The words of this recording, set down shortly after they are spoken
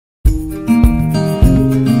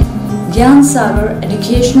Gyan Sagar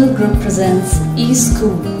Educational Group presents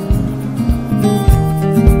eSchool.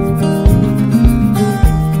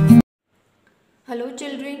 Hello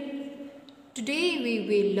children, today we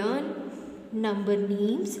will learn number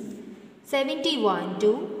names 71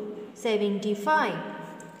 to 75.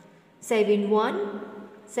 71,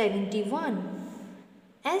 71.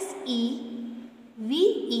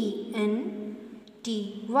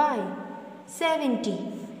 SEVENTY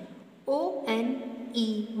 70.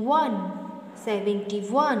 ONE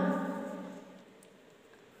 71.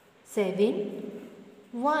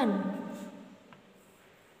 71.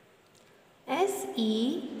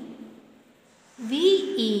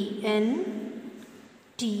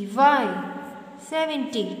 SEVENTY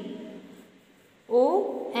 70.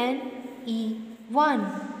 ONE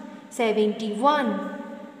 71.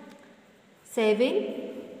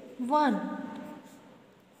 71.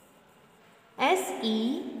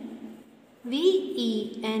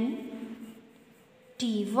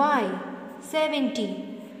 SEVENTY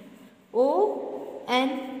 70.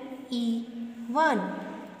 ONE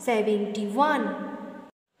 71.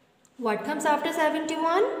 What comes after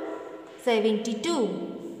 71?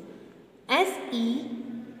 72. SEVENTY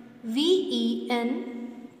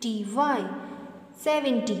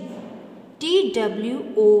 70.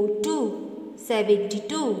 TWO2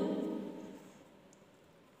 72.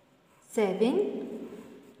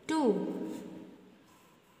 72.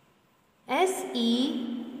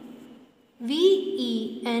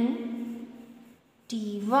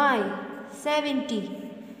 SEVENTY 70.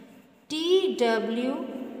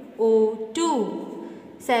 TWO2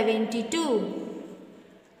 72.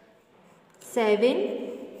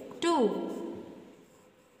 72.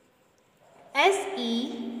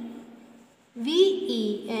 SEVENTY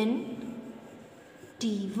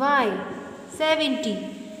 70.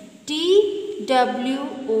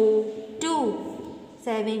 TWO2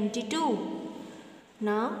 72.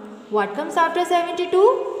 Now what comes after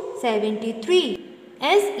 72? 73.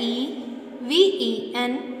 SEVENTY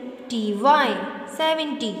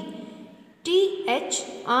 70. THREE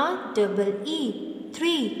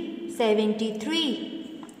 3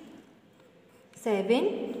 73.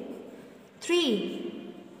 73.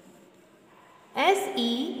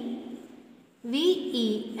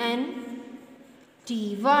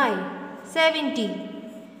 SEVENTY 70.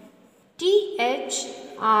 THREE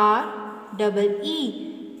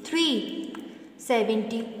 3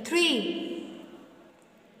 73.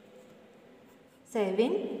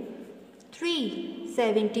 73.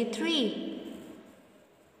 SEVENTY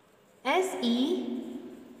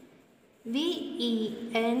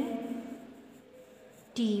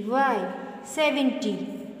 70.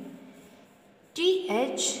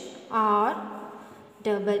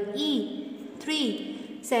 THREE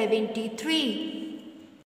 3 73.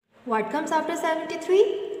 What comes after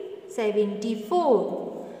 73?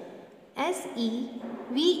 74. SEVENTY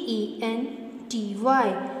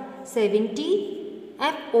 70.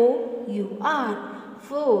 FOUR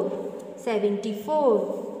 4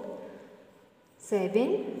 74.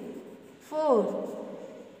 74.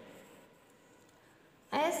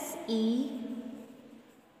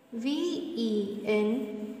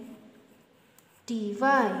 SEVENTY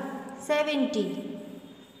 70.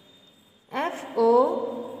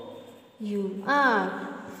 FOUR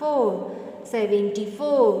 4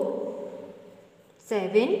 74.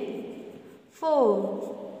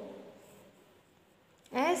 74.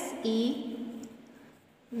 SEVENTY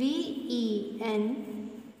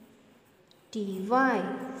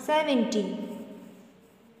 70.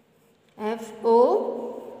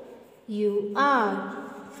 FOUR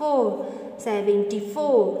 4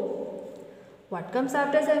 74. What comes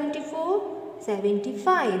after 74?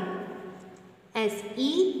 75.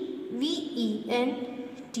 SEVENTY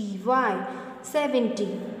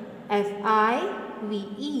 70. FIVE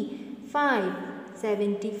 5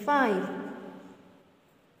 75.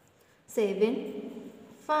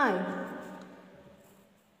 75.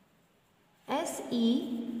 SEVENTY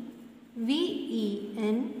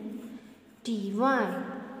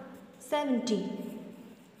 70.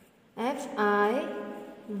 FIVE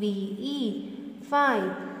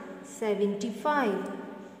 5 75.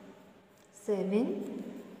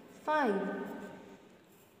 75.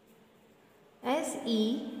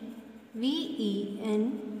 SEVENTY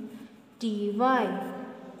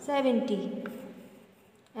 70.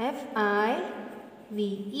 FIVE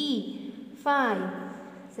 5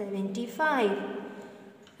 75.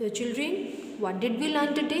 So children, what did we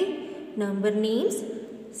learn today? Number names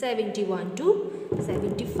 71 to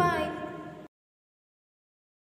 75.